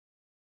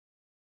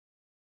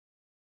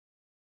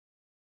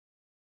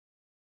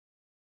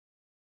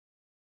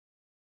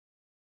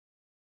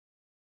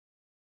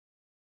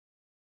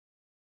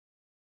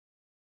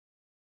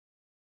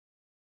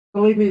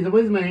Believe me, the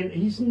weatherman,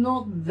 he's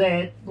not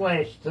that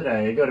flash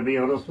today, I've got to be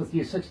honest with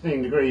you,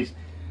 16 degrees,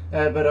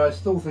 but I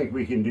still think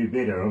we can do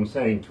better. I'm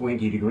saying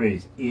 20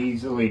 degrees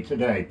easily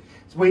today.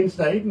 It's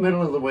Wednesday,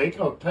 middle of the week,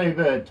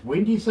 October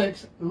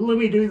 26th. Let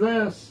me do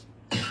this.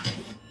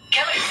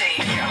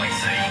 Galaxy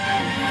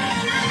 107fm.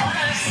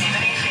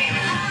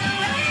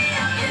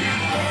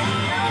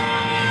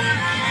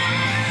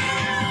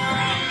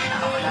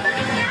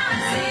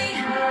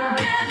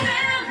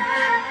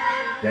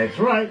 That's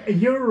right,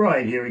 you're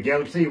right here at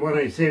Galaxy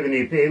 107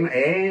 FM,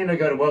 and I've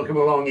got to welcome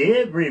along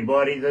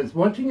everybody that's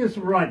watching us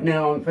right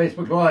now on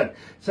Facebook Live.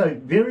 So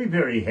very,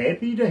 very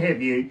happy to have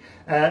you.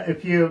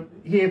 If you're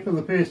here for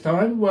the first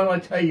time, well, I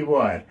tell you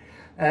what,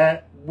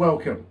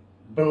 welcome.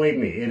 Believe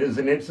me, it is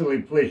an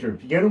absolute pleasure.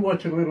 If you're going to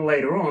watch a little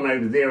later on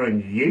over there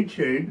on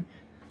YouTube,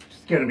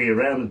 it's going to be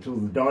around until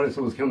the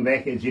dinosaurs come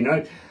back, as you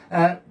know,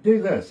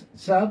 do this,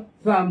 sub,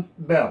 thumb,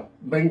 bell,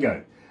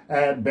 bingo.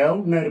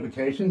 Bell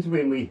notifications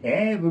when we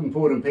have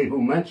important people,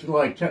 much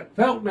like Chuck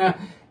Feltner,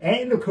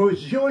 and of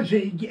course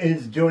Georgie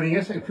is joining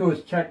us. Of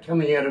course, Chuck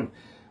coming out of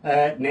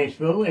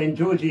Nashville, and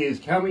Georgie is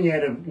coming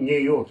out of New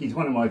York. He's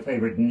one of my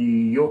favourite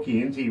New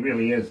Yorkians, he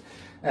really is,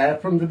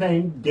 from the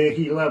band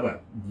Dirty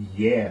Lover.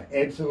 Yeah,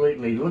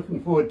 absolutely.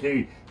 Looking forward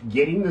to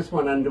getting this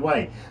one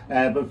underway.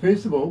 But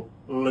first of all,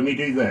 let me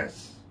do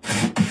this.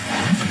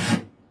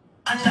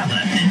 Another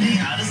indie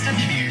artist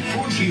interview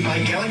brought to you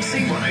by Galaxy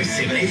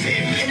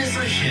 107fm in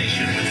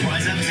association with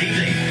Rise Up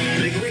TV,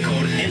 Big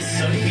Record and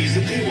Sony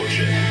Music The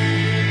Orchard.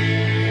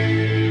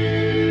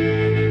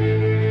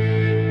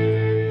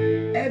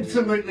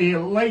 Absolutely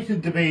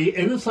elated to be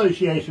in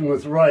association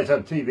with Rise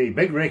Up TV,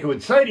 Big Record,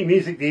 Sony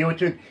Music The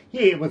Orchard,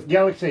 here with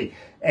Galaxy.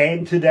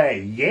 And today,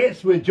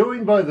 yes, we're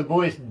joined by the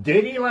boys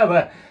Dirty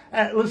Lover.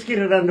 Let's get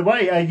it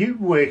underway. Are you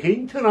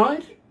working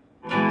tonight?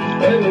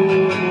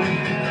 Hello.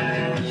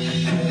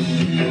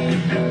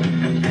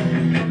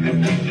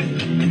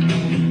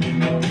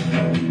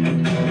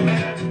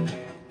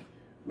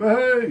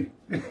 Woohoo!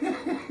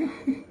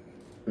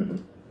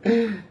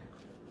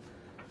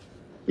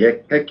 Yeah,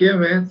 heck yeah,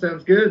 man.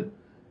 Sounds good.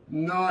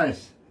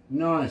 Nice,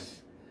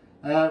 nice.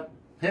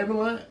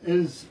 Pamela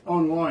is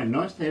online.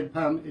 Nice to have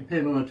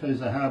Pamela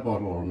Toza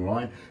Harbottle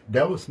online.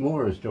 Dallas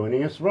Moore is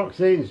joining us.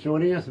 Roxanne's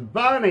joining us.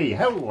 Barney,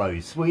 hello,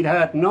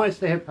 sweetheart. Nice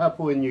to have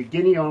Papua New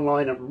Guinea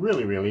online. It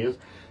really, really is.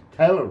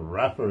 Taylor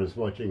Ruffer is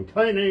watching.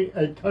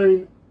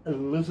 Tone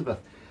Elizabeth.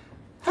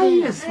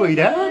 Hey,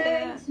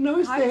 sweetheart.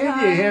 Nice to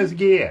have you. How's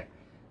gear?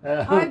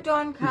 Hi,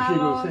 Don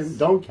Carlos.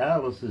 Don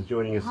Carlos is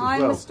joining us Hi,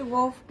 as well. Mr.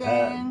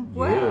 Wolfgang.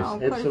 Wow,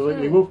 yes,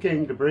 absolutely.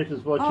 Wolfgang DeBrett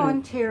is watching. Oh,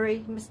 and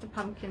Terry, Mr.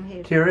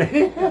 Pumpkinhead.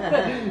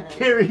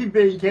 Terry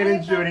B.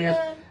 Cannon's joining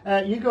us.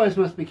 You guys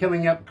must be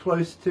coming up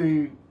close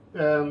to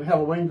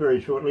Halloween very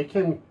shortly.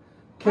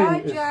 Hi,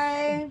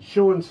 Jay.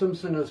 Sean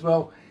Simpson as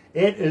well.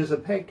 It is a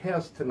packed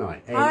house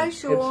tonight. And Hi,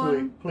 Sean.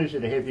 Absolute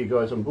pleasure to have you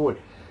guys on board.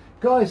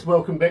 Guys,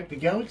 welcome back to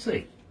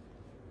Galaxy.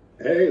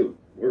 Hey,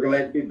 we're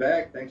glad to be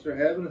back. Thanks for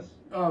having us.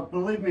 Oh,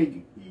 believe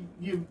me,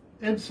 you're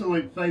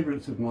absolute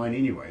favourites of mine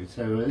anyway,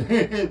 so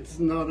it's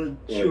not a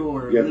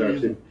chore. You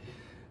guys are.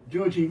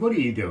 Georgie, what are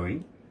you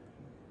doing?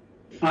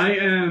 I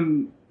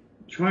am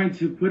trying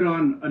to put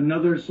on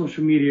another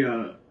social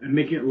media and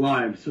make it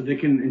live so they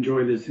can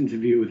enjoy this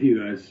interview with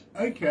you guys.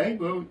 Okay,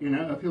 well, you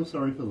know, I feel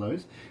sorry for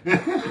those. Yeah,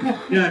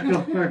 I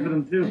feel sorry for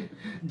them too.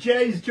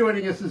 Jay's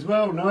joining us as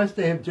well. Nice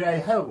to have Jay.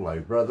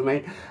 Hello, brother,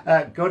 man.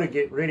 Got to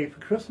get ready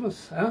for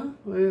Christmas, huh?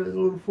 A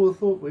little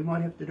forethought. We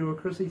might have to do a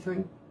Chrissy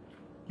thing,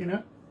 you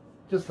know?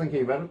 Just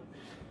thinking about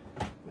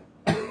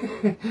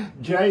it.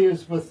 Jay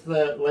is with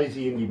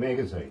Lazy Indie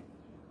Magazine.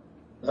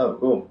 Oh,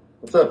 cool.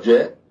 What's up,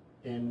 Jet?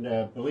 And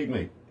believe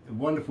me, a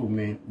wonderful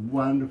man,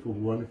 wonderful,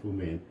 wonderful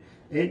man.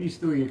 And he's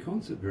doing a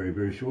concert very,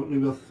 very shortly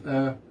with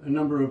a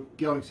number of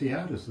Galaxy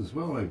artists as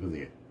well over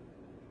there.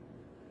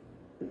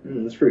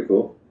 That's pretty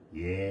cool.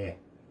 Yeah,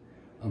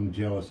 I'm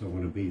jealous. I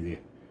want to be there.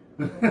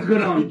 What's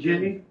going on,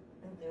 Jenny?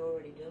 They're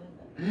already doing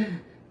that.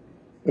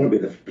 I want to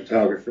be the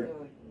photographer.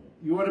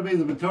 You want to be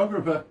the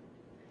photographer?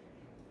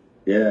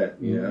 Yeah,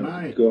 you know,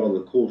 Mate. go to all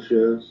the cool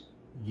shows.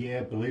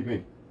 Yeah, believe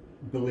me,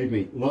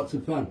 lots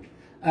of fun.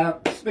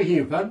 Speaking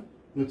of fun,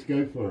 let's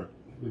go for it.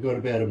 We've got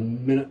about a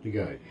minute to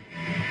go.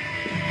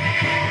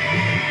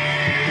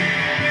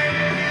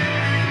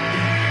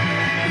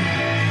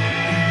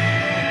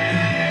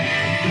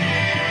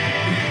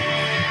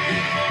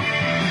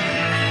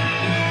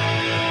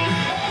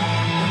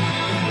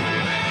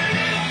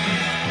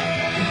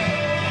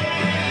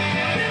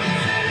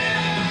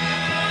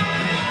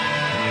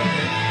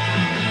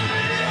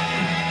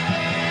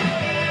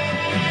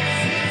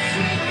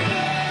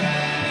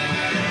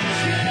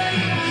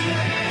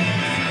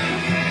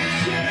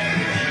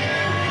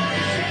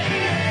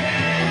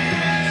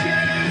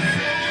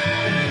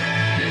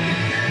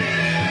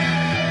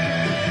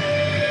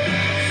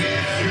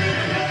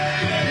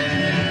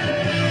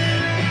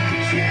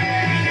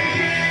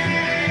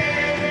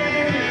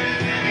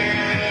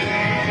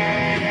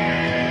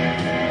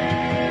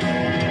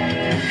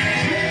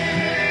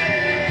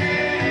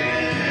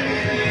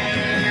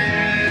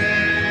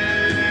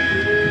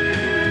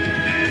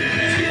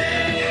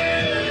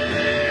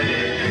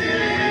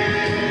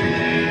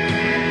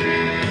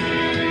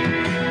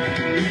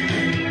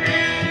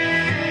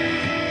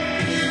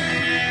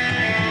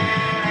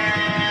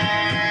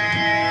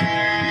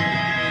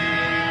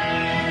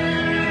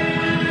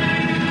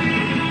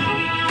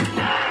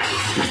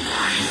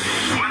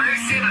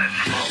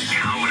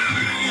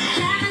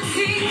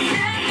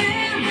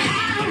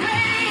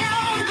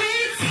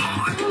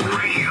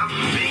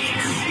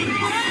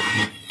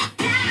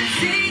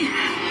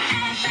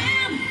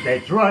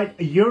 That's right,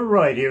 you're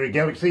right here at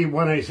Galaxy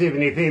 107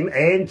 FM,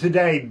 and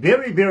today,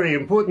 very, very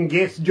important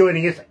guest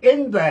joining us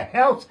in the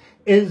house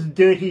is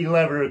Dirty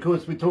Lover. Of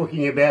course, we're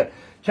talking about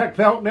Chuck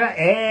Feltner,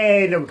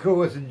 and of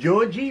course,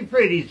 Georgie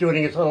Freddy's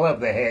joining us. I love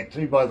the hat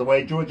too, by the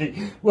way,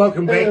 Georgie.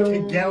 Welcome back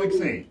to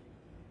Galaxy.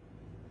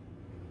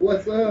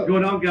 What's up? What's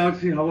going on,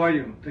 Galaxy? How are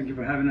you? Thank you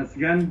for having us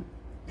again.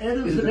 It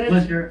is a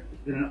pleasure.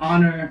 It's been an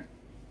honor.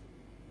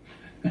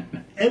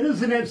 It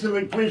is an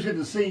absolute pleasure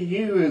to see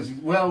you as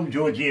well,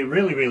 Georgie. It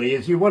really, really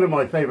is. You're one of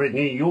my favourite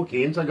New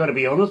Yorkians, I've got to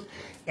be honest.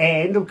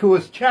 And, of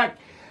course, Chuck.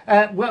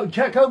 Well,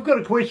 Chuck, I've got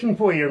a question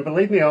for you. And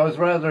believe me, I was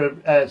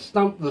rather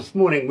stumped this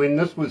morning when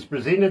this was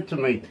presented to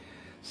me.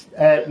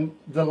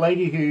 The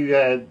lady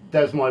who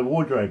does my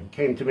wardrobe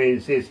came to me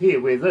and says, here,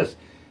 wear this.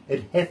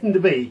 It happened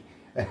to be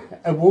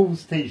a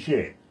Wolves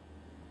T-shirt.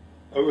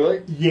 Oh,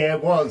 really? Yeah,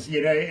 it was,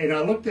 you know. And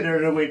I looked at her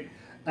and I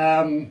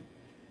went,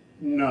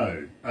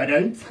 no, I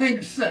don't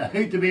think so,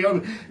 to be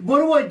honest. What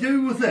do I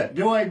do with it?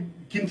 Do I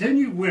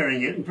continue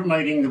wearing it and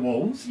promoting the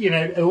Wolves, you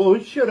know,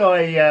 or should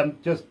I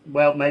just,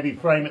 well, maybe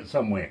frame it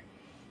somewhere?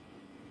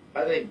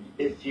 I think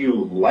if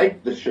you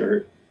like the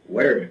shirt,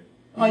 wear it.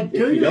 I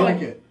do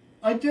like it.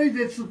 I do,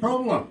 that's the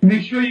problem.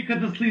 Make sure you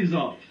cut the sleeves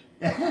off.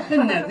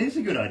 No, that's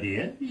a good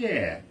idea.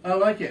 Yeah, I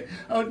like it.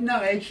 Oh, no,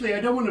 actually,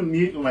 I don't want to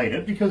mutilate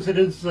it because it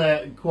is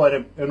quite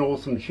an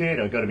awesome shirt,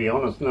 I've got to be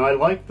honest. And I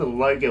like the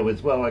logo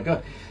as well. I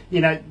got,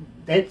 you know,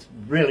 that's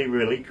really,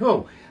 really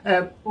cool.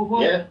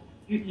 Well, yeah.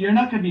 You're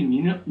not going to be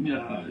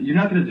you're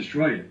not going to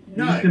destroy it.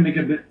 You're just going to make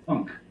it a bit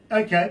funk.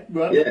 Okay,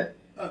 well, yeah.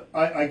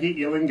 I get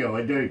your lingo,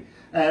 I do.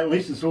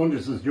 Lisa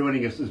Saunders is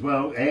joining us as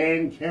well,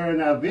 and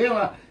Karen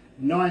Avila.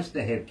 Nice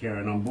to have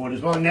Karen on board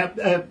as well. Now,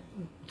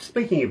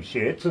 speaking of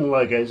shirts and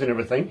logos and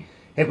everything,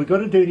 have we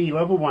got a Dirty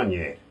Lover one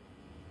yet?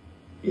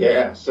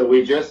 Yeah, so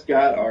we just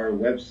got our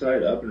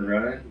website up and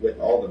running with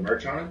all the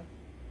merch on it.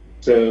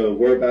 So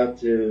we're about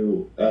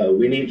to,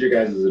 we need your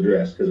guys'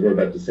 address because we're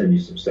about to send you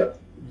some stuff.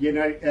 You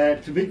know,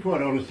 to be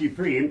quite honest, you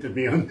preempted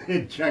me on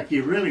that, Chuck.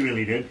 You really,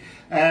 really did.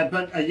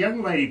 But a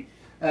young lady,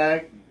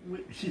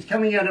 she's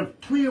coming out of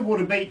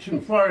Clearwater Beach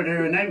in Florida.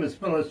 Her name is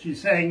Phyllis. She's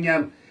saying,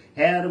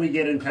 how do we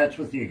get in touch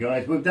with you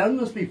guys? We've done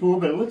this before,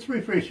 but let's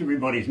refresh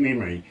everybody's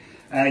memory.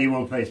 Are you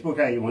on Facebook?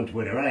 Are you on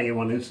Twitter? Are you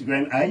on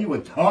Instagram? Are you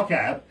a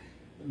talker?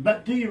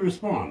 But do you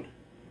respond?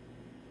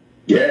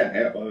 Yeah,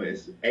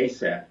 it's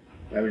ASAP.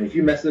 I mean, if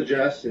you message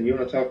us and you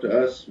want to talk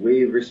to us,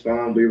 we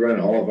respond. We run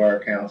all of our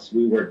accounts.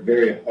 We work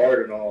very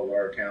hard on all of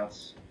our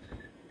accounts.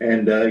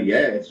 And,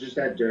 yeah, it's just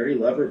that Dirty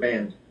Lover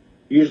Band.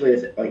 Usually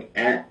it's like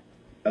at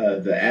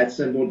the @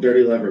 symbol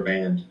Dirty Lover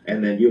Band,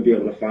 and then you'll be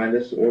able to find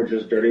us, or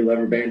just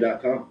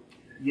dirtyloverband.com.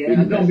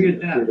 Yeah, don't be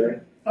at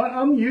that.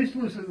 I'm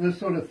useless at this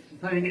sort of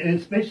thing,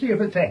 especially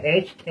if it's a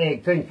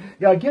hashtag thing.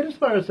 Yeah, I get as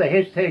far as the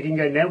hashtag and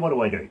go, now what do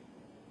I do?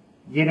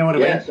 You know what I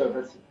mean? Yeah,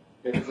 so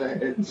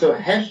so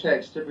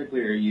hashtags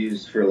typically are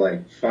used for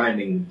like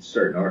finding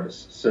certain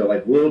artists. So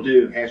like we'll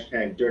do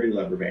hashtag Dirty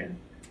Lover Band.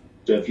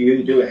 So if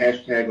you do a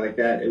hashtag like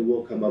that, it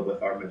will come up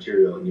with our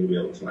material and you'll be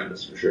able to find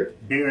us for sure.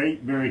 Very,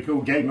 very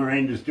cool. Gabe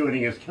Miranda's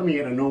joining us, coming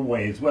out of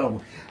Norway as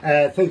well.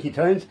 Thank you,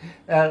 Tones.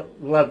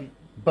 Love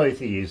both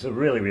of you, so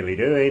really, really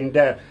do. And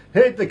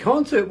heard the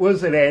concert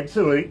was an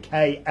absolute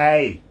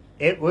KA.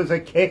 It was a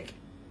kick.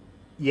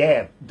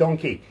 Yeah,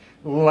 donkey.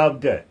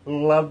 Loved it,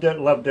 loved it,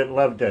 loved it,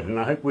 loved it. And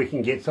I hope we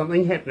can get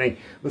something happening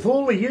with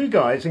all of you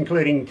guys,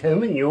 including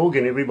Tim and Jorg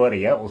and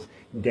everybody else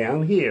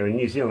down here in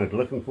New Zealand.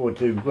 Looking forward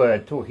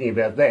to talking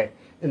about that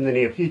in the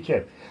near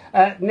future.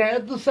 Now,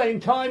 at the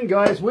same time,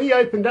 guys, we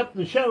opened up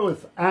the show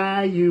with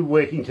Are You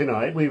Working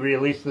Tonight? We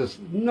released this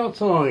not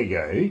so long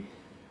ago.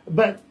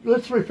 But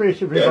let's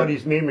refresh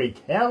everybody's memory.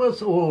 Tell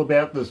us all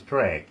about this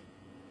track.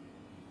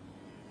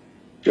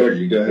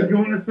 Georgie, go ahead. You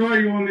want to throw it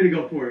or you want me to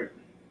go for it?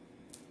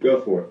 Go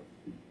for it.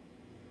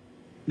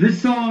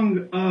 This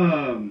song,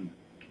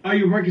 Are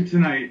You Working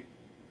Tonight,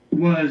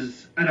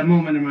 was at a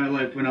moment in my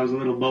life when I was a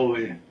little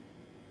boy,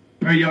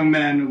 or a young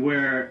man,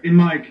 where in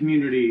my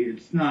community,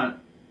 it's not,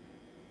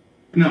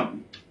 no,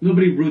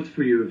 nobody roots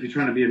for you if you're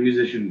trying to be a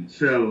musician.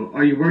 So,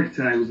 Are You Working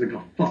Tonight was like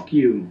a fuck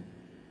you.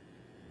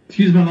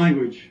 Excuse my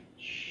language.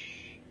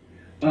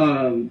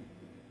 But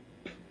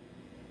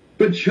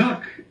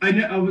Chuck,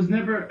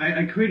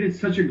 I created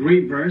such a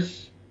great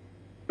verse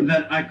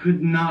that I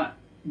could not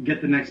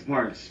get the next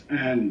parts.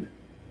 And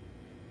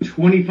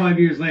 25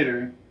 years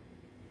later,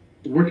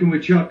 working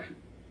with Chuck,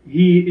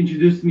 he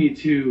introduced me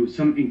to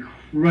some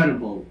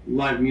incredible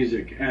live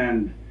music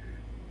and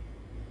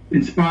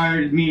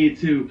inspired me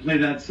to play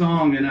that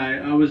song. And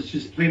I was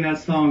just playing that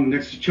song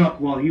next to Chuck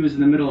while he was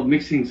in the middle of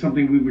mixing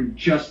something we were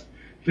just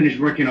finished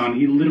working on.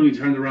 He literally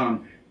turned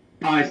around,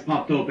 eyes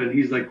popped open.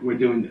 He's like, we're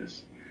doing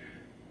this.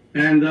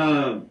 And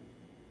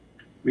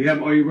we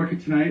have Are You Working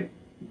Tonight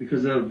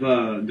because of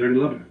Dirty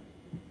Lover.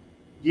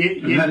 Yeah.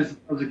 I've had it since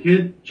I was a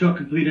kid. Chuck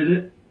completed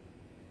it,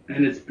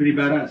 and it's pretty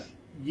badass.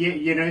 Yeah,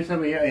 you know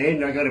something,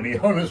 and I got to be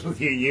honest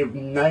with you, you've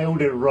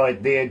nailed it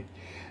right there.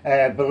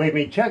 Believe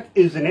me, Chuck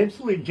is an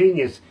absolute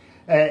genius.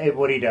 at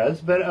what he does,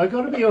 but I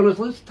got to be honest,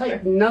 let's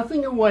take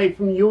nothing away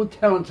from your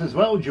talents as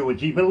well,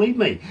 Georgie. Believe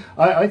me,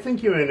 I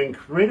think you're an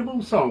incredible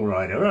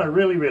songwriter. I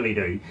really, really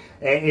do.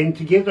 And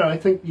together, I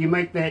think you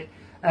make that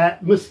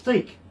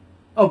mystique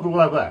of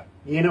Lover.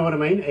 You know what I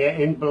mean?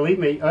 And believe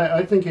me,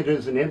 I think it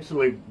is an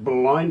absolute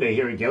blinder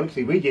here at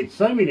Galaxy. We get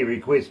so many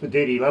requests for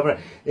Dirty Lover,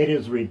 it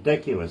is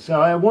ridiculous.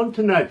 So I want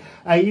to know,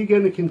 are you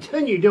going to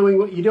continue doing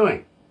what you're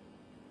doing?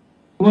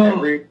 Well,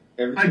 every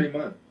 3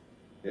 months.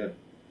 Yeah.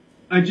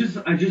 I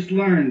just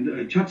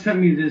learned. Chuck sent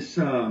me this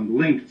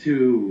link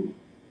to.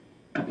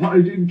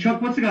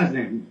 Chuck, what's the guy's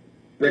name?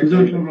 Rick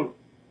Rubin.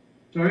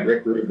 Sorry.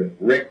 Rick Rubin.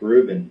 Rick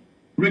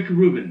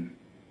Rubin.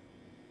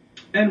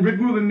 And Rick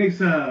Rubin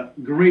makes a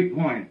great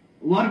point.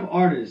 A lot of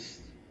artists,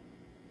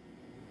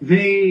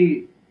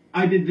 I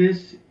did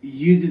this,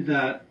 you did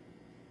that.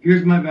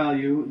 Here's my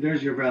value.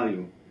 There's your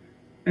value.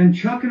 And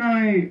Chuck and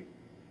I,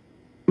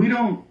 we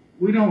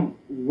don't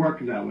work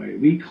that way.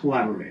 We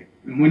collaborate.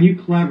 And when you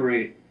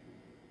collaborate,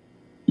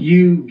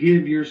 you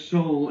give your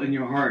soul and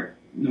your heart.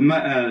 No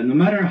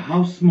matter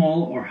how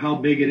small or how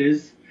big it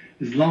is,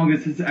 as long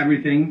as it's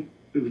everything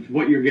with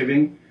what you're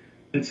giving,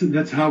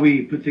 that's how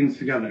we put things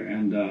together.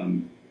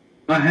 And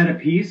I had a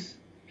piece,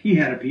 he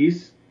had a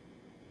piece,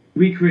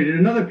 we created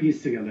another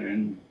piece together,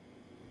 and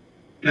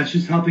that's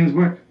just how things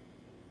work.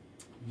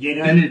 You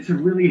know, and it's a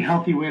really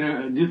healthy way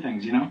to do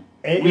things. You know,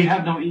 we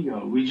have no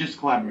ego; we just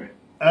collaborate.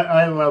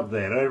 I love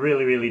that. I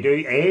really, really do.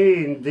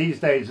 And these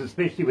days,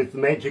 especially with the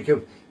magic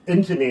of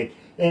internet,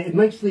 it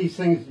makes these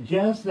things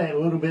just that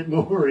little bit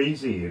more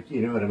easy, if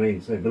you know what I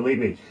mean. So believe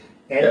me,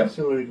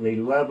 absolutely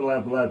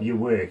love your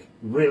work.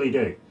 Really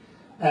do.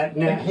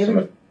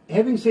 Now,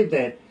 having said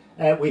that,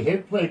 we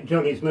have played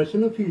Johnny's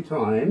Mission a few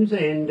times,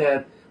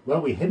 and,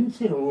 well, we haven't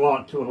said a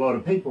lot to a lot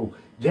of people.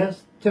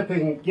 Just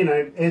tipping, you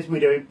know, as we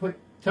do, put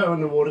toe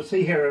in the water,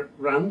 see how it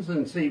runs,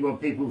 and see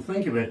what people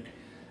think of it.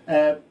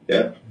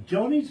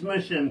 Johnny's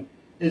Mission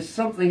is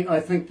something I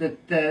think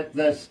that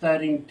they're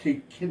starting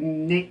to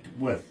connect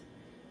with,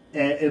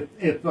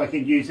 if I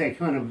could use that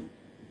kind of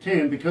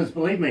term, because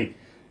believe me,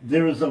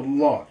 there is a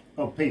lot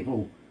of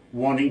people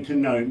wanting to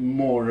know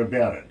more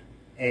about it.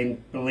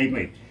 And believe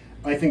me,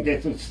 I think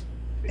that's an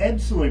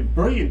absolute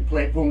brilliant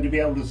platform to be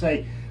able to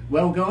say,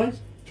 well guys,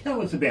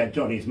 tell us about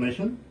Johnny's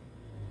Mission.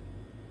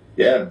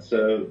 Yeah,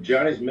 so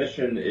Johnny's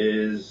Mission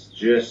is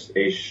just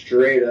a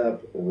straight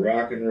up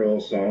rock and roll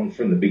song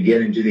from the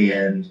beginning to the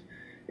end.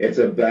 It's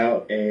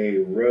about a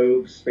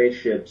rogue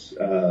spaceship's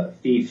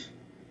thief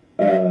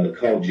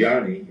called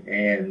Johnny,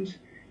 and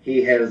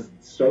he has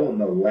stolen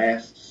the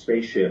last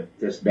spaceship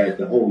that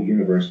the whole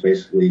universe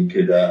basically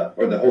could,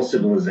 or the whole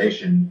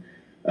civilization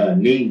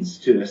needs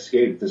to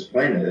escape this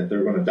planet that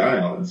they're going to die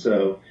on.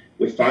 So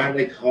we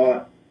finally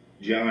caught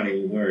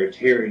Johnny. We're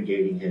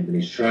interrogating him, and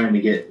he's trying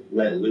to get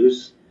let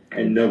loose.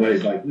 And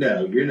nobody's like,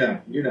 no, you're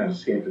not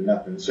escaping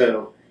nothing.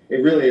 So it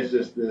really is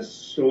just this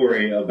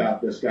story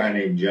about this guy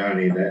named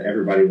Johnny that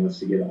everybody wants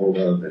to get a hold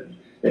of, and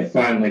they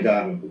finally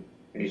got him,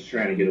 and he's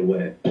trying to get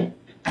away.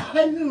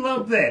 I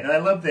love that. I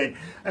love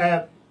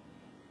that.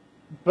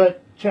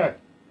 But Chuck,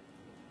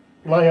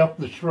 lay off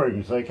the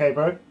shrooms, okay,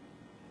 bro?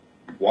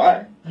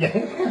 Why? Yeah.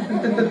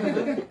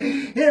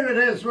 Here it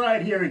is,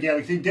 right here at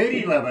Galaxy,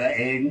 Dirty Lover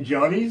and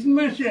Johnny's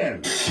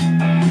Mission.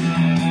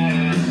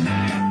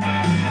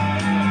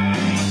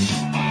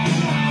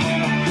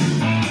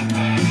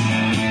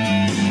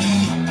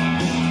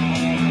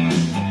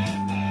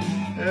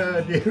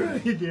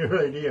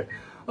 Dear.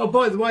 Oh,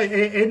 by the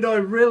way, and I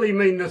really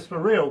mean this for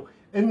real,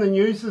 in the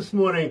news this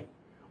morning,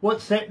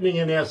 what's happening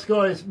in our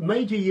skies,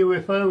 major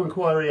UFO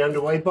inquiry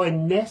underway by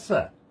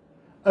NASA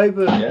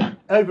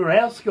over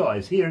our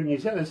skies here in New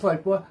Zealand. It's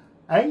like, what?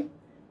 Eh?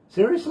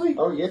 Seriously?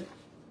 Oh, yeah.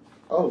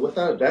 Oh,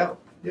 without a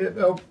doubt. Yeah,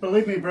 oh,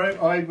 believe me, bro,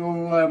 I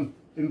will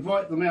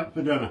invite them out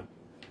for dinner.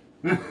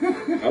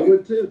 I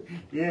would too.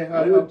 Yeah,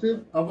 I would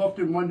too. I've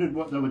often wondered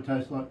what they would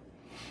taste like.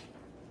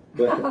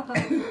 But,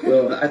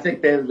 well, I think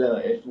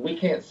if we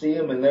can't see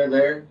them and they're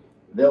there,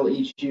 they'll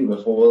eat you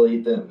before we'll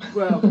eat them.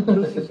 Well,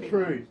 this is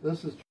true.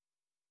 This is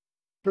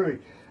true.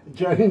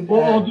 Jane,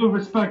 well, all due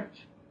respect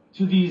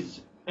to these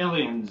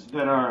aliens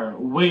that are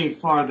way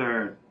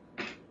farther,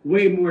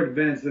 way more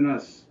advanced than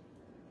us,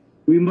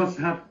 we must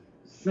have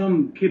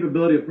some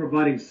capability of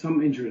providing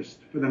some interest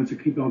for them to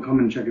keep on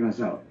coming and checking us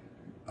out.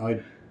 I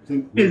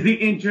think... Is the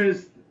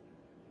interest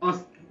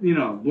us,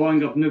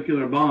 blowing up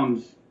nuclear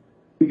bombs?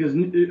 Because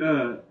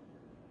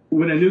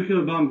when a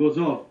nuclear bomb goes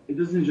off, it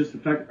doesn't just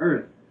affect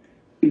Earth.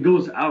 It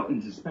goes out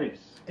into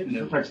space. And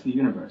it affects the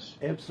universe.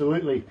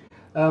 Absolutely.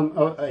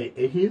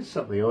 Here's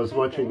something I was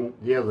watching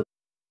the other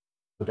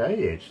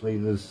day, actually.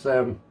 There's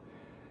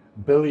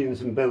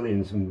billions and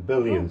billions and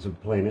billions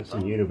of planets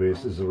and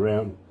universes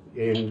around.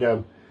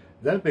 And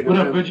they've been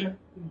around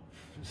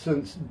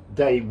since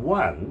day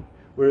one,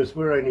 whereas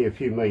we're only a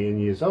few million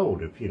years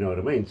old, if you know what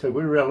I mean. So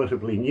we're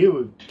relatively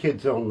new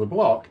kids on the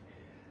block.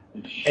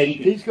 And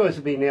these guys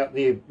have been out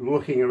there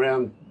looking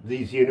around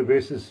these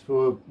universes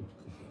for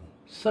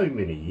so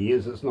many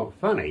years, it's not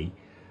funny.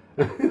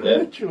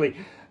 Literally.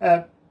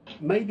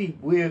 maybe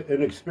we're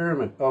an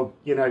experiment of,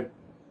 you know,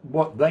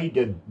 what they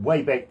did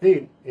way back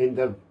then, and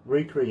they've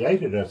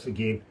recreated us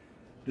again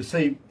to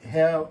see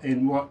how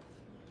and what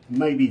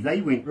maybe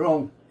they went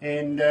wrong,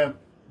 and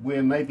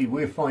where maybe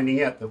we're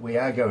finding out that we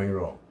are going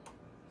wrong.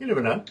 You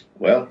never know.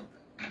 Well,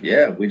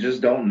 yeah, we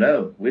just don't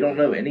know. We don't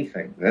know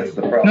anything. That's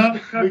the problem. No,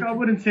 Chuck, I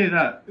wouldn't say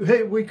that.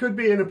 Hey, we could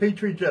be in a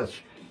petri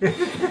dish.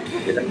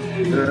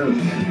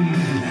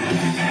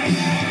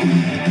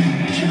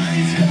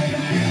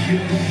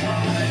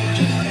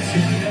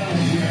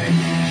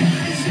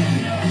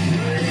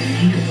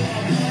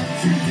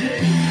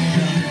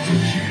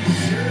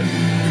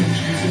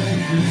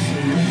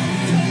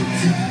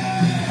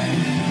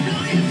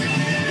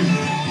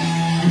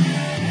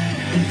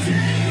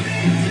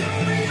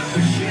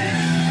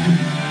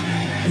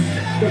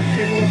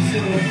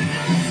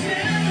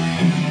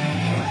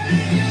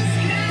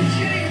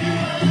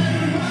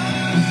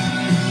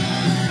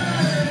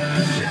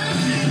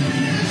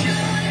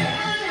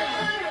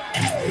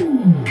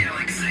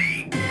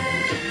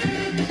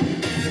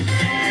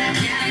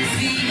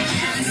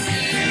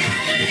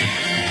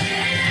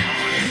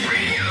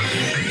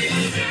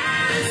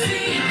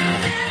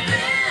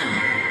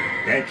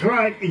 That's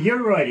right,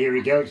 you're right here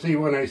at Galaxy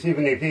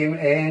 107 FM,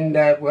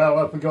 and well,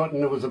 I've forgotten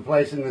there was a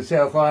place in the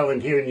South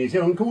Island here in New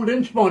Zealand called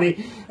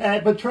Inchbonny,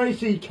 but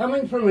Tracy,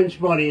 coming from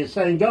Inchbonny, is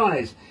saying,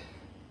 guys,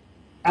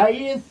 are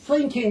you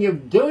thinking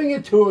of doing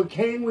a tour?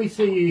 Can we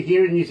see you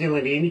here in New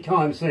Zealand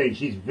anytime soon?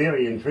 She's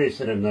very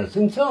interested in this,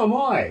 and so am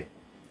I.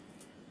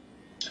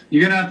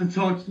 You're going to have to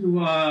talk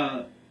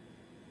to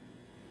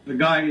the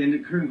guy in the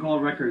Curtain Call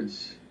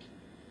Records.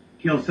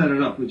 He'll set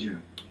it up with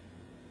you.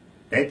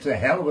 That's a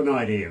hell of an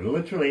idea,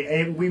 literally.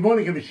 And we want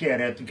to give a shout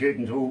out to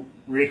Curtain Call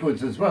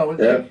Records as well.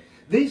 Yeah.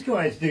 These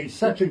guys do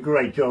such a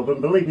great job, and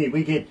believe me,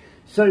 we get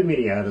so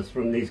many artists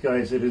from these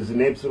guys. It is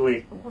an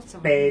absolutely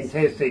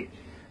fantastic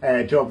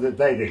job that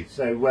they do.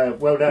 So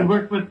well done. We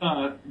work with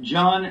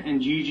John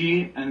and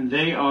Gigi, and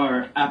they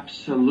are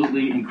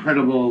absolutely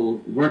incredible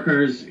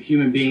workers,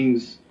 human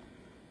beings.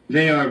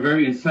 They are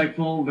very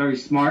insightful, very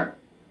smart,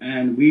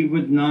 and we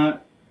would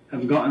not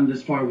have gotten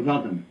this far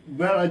without them.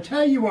 Well, I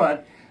tell you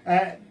what,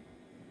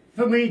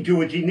 for me,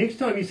 Georgie, next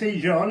time you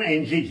see John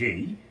and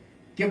Gigi,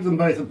 give them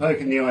both a poke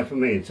in the eye for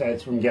me and say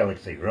it's from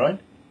Galaxy, right?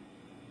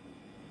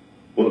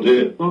 We'll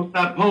do. Well,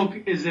 that poke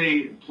is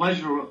a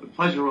pleasure,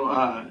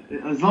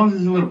 as long as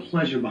there's a little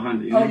pleasure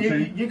behind it. You know what I'm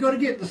saying? You got to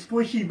get the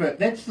squishy bit.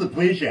 That's the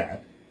pleasure.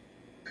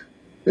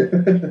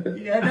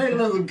 Yeah, don't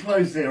let them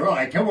close their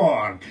eye. Come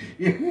on.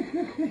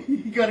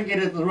 You got to get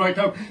it at the right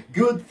time.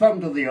 Good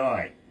thumb to the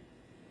eye.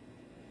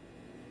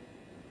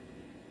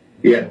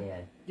 Yeah.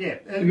 Yeah.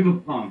 Give a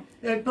palm.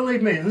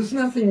 Believe me, there's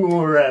nothing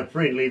more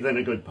friendly than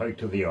a good poke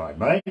to the eye,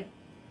 mate.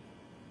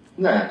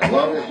 Nah, as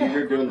long as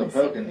you're doing the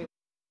poking.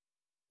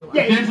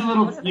 Yeah, If there's a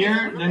little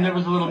fear, then there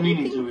was a little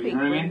meaning to it, you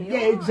know what I mean?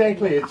 yeah,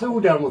 exactly. It's all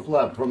done with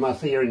love from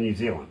us here in New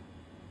Zealand.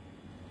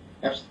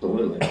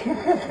 Absolutely.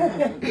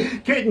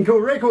 Curtain Call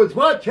Records,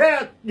 watch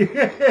out!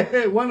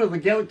 One of the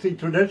Galaxy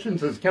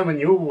traditions is coming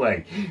your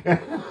way.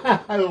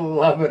 I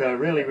love it, I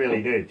really,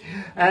 really do.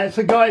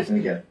 So guys...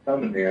 You got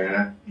thumb in there,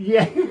 huh?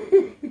 Yeah,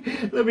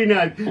 let me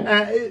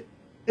know.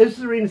 Is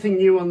there anything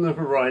new on the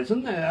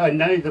horizon? I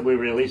know that we're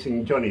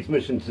releasing Johnny's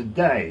Mission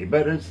today,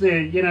 but is there,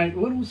 you know, a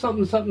little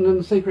something in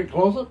the secret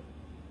closet?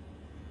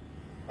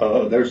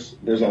 Oh, there's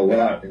a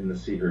lot in the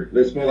secret.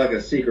 It's more like a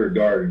secret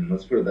garden,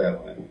 let's put it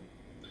that way.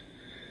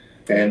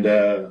 And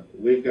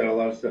we've got a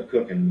lot of stuff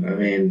cooking. I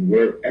mean,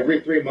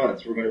 every 3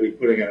 months we're going to be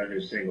putting out a new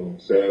single.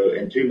 So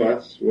in 2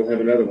 months we'll have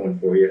another one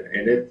for you.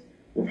 And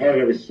we're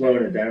probably going to be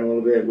slowing it down a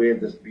little bit. We have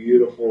this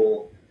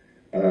beautiful,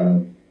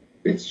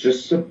 it's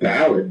just a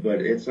ballad,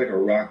 but it's like a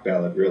rock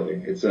ballad, really.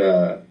 It's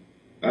I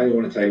don't even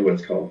want to tell you what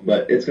it's called,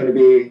 but it's going to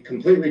be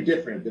completely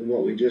different than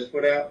what we just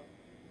put out.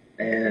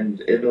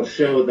 And it'll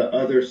show the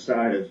other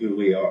side of who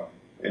we are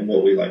and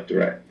what we like to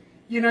write.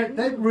 You know,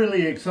 that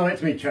really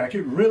excites me, Chuck.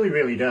 It really,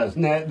 really does.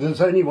 Now, there's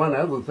only one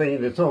other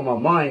thing that's on my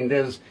mind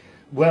is,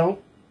 well,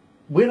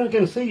 we're not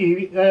going to see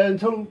you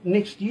until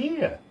next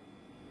year.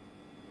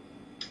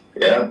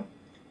 Yeah.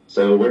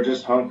 So we're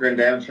just hunkering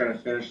down trying to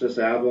finish this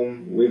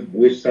album.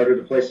 We've started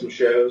to play some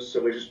shows. So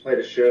we just played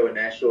a show in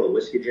Nashville at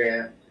Whiskey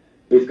Jam.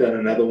 We've got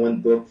another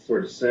one booked for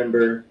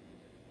December.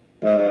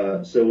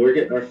 So we're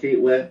getting our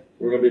feet wet.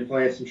 We're going to be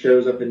playing some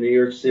shows up in New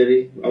York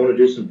City. I want to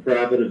do some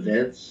private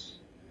events.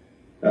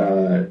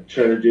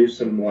 Try to do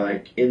some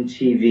like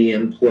MTV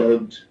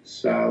Unplugged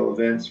style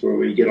events where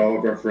we get all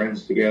of our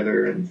friends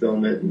together and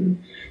film it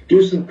and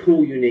do some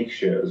cool, unique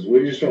shows. We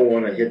just don't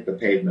want to hit the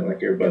pavement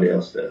like everybody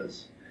else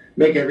does.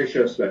 Make every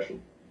show special.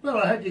 Well,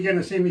 I hope you're going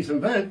to send me some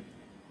bid.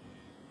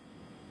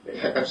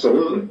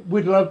 Absolutely.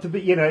 We'd love to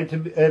be, you know,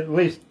 to at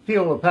least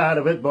feel a part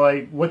of it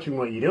by watching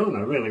what you're doing. I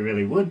really,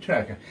 really would,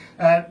 Chucker.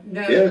 Now,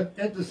 Yeah.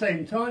 At the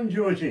same time,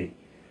 Georgie,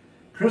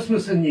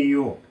 Christmas in New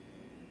York,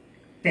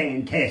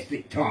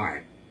 fantastic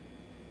time.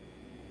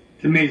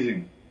 It's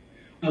amazing.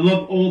 I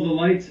love all the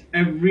lights.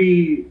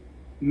 Every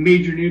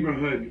major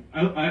neighborhood.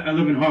 I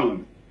live in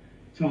Harlem.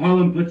 So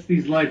Harlem puts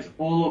these lights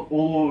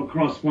all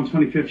across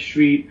 125th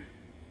Street,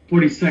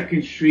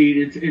 42nd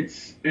Street.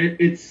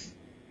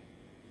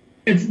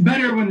 It's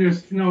better when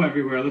there's snow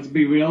everywhere. Let's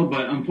be real,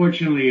 but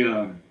unfortunately,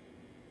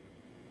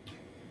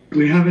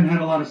 we haven't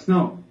had a lot of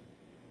snow.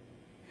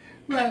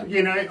 Well,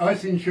 you know,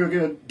 ice and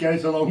sugar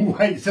goes a long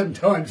way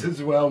sometimes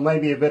as well.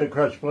 Maybe a bit of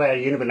crushed flour,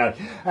 you never know.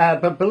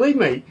 But believe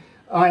me,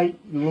 I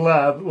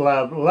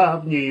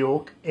love New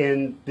York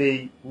in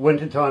the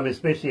wintertime,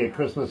 especially at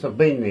Christmas. I've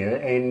been there,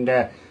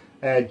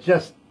 and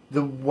just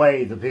the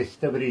way the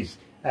festivities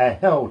are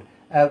held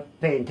are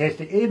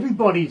fantastic.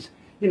 Everybody's,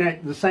 you know,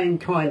 the same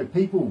kind of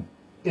people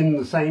in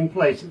the same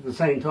place at the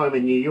same time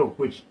in New York,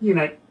 which, you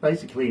know,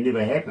 basically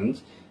never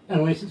happens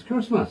unless it's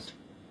Christmas.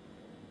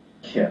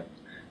 Yeah.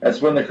 That's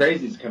when the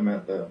crazies come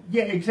out, though.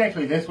 Yeah,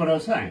 exactly. That's what I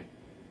was saying.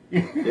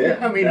 Yeah.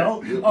 I mean,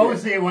 I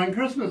was there one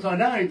Christmas. I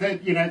know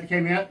that, you know, they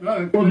came out.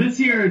 Oh, well, this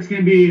year it's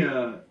going to be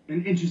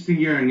an interesting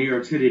year in New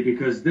York City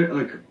because there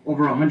like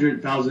over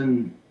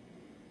 100,000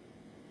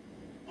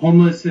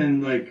 homeless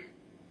and like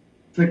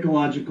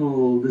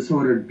psychological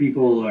disordered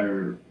people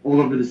are all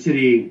over the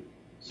city.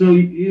 So,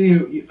 you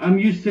know, I'm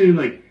used to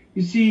like,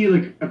 you see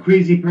like a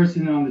crazy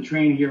person on the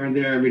train here and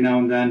there every now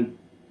and then.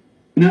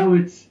 Now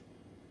it's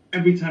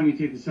every time you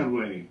take the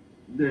subway,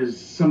 there's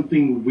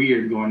something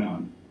weird going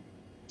on.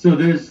 So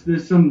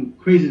there's some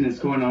craziness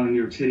going on in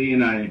New York City,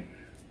 and I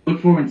look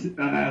forward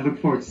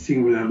to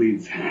seeing where that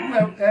leads.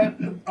 Well,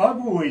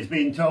 I've always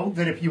been told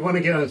that if you want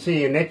to go and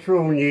see a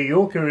natural New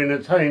Yorker in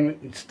its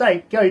home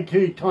state, go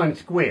to Times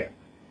Square.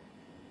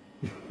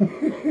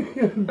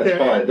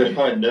 There's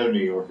probably no New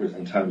Yorkers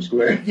in Times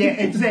Square. Yeah,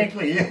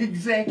 exactly.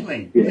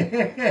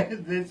 Yeah.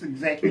 That's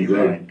exactly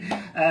right.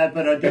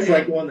 But I do. It's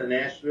like going to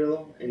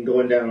Nashville and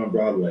going down on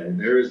Broadway. And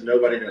there is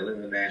nobody that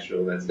lives in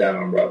Nashville that's down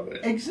on Broadway.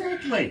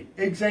 Exactly.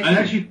 I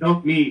actually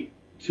don't meet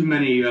too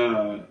many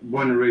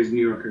born and raised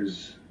New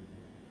Yorkers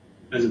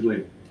as of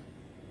late.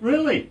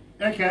 Really?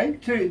 Okay.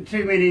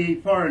 Too many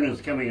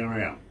foreigners coming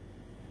around.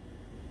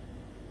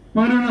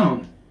 Well, I don't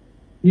know.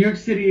 New York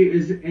City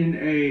is in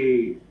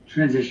a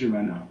transition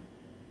right now.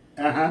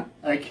 Uh-huh.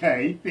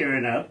 Okay, fair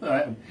enough.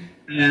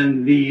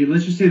 And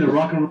let's just say the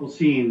rock and roll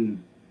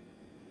scene,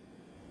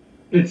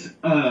 it's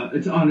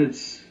on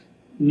its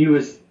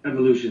newest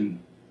evolution.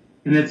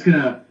 And it's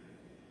gonna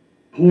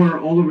pour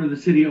all over the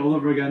city all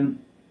over again.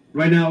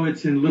 Right now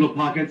it's in little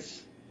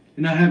pockets,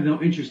 and I have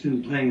no interest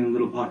in playing in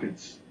little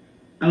pockets.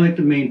 I like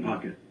the main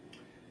pocket.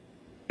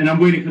 And I'm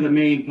waiting for the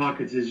main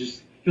pocket to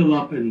just fill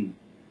up and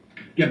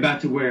get back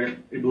to where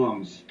it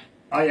belongs.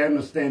 I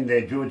understand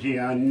that, Georgie.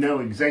 I know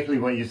exactly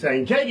what you're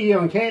saying. JD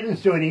on Cat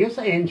is joining us,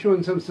 and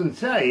Sean Simpson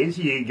says,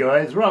 you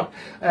guys rock.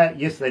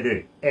 Yes, they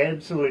do.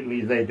 Absolutely,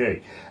 they do.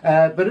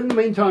 But in the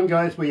meantime,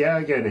 guys, we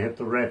are going to have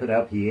to wrap it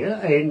up here.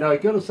 And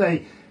I've got to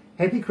say,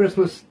 Happy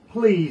Christmas.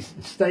 Please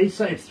stay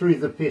safe through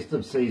the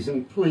festive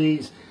season.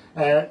 Please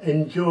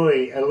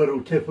enjoy a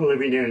little tiffle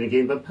every now and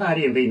again, but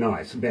party and be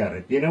nice about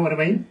it. You know what I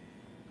mean?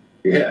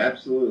 Yeah,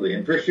 absolutely.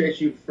 And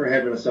appreciate you for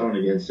having us on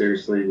again.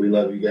 Seriously, we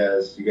love you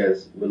guys. You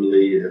guys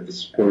literally have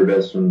supported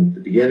us from the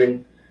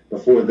beginning.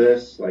 Before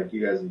this, like,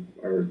 you guys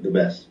are the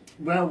best.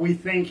 Well, we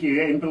thank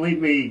you. And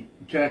believe me,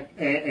 Jack,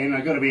 and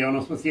I've got to be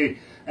honest with you,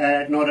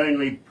 not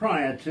only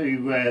prior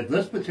to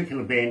this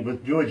particular band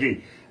with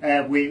Georgie,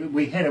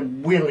 we had a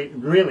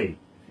really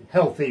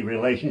healthy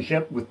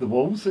relationship with the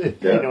Wolves,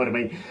 if you know what I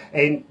mean.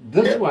 And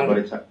this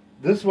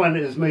one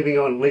is moving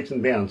on leaps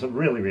and bounds. It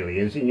really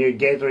is. And you're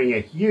gathering a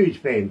huge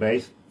fan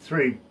base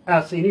through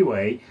us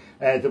anyway,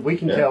 that we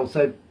can tell.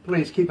 So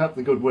please keep up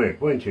the good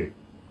work, won't you?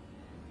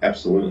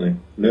 Absolutely.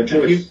 No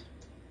choice.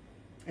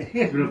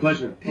 It's been a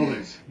pleasure,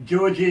 always.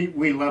 Georgie,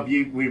 we love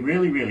you. We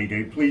really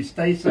do. Please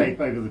stay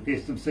safe over the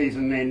festive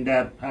season and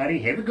party.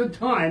 Have a good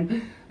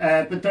time,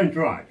 but don't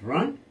drive,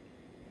 right?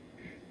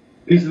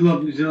 Peace and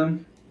love, New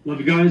Zealand. Love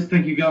you guys.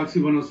 Thank you,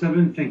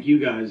 Galaxy107. Thank you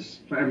guys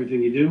for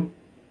everything you do.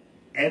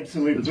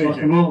 Absolute Let's pleasure.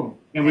 rock and roll.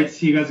 Can't wait to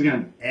see you guys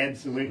again.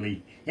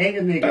 Absolutely. Hang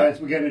in there,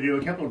 guys. We're going to do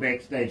a couple of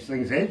backstage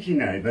things, as you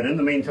know. But in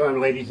the meantime,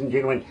 ladies and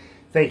gentlemen,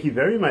 thank you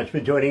very much for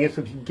joining us.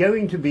 If you're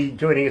going to be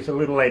joining us a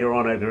little later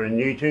on over on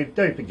YouTube,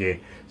 don't forget,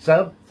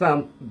 sub,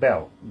 thumb,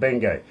 bell,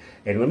 bingo.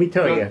 And let me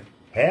tell you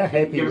how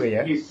happy we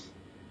are.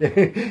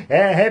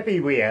 How happy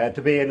we are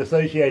to be in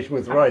association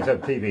with Rise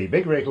Up TV,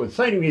 Big Records,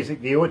 Sony Music,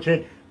 The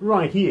Orchard,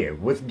 right here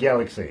with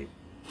Galaxy.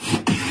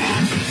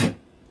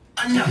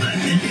 Another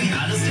indie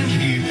artist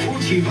interview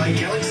brought to you by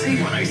Galaxy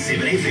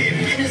 107 FM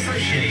in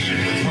association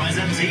with Rise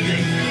Up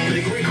TV,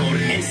 Big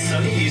Record and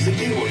Sony Music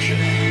The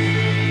Orchard.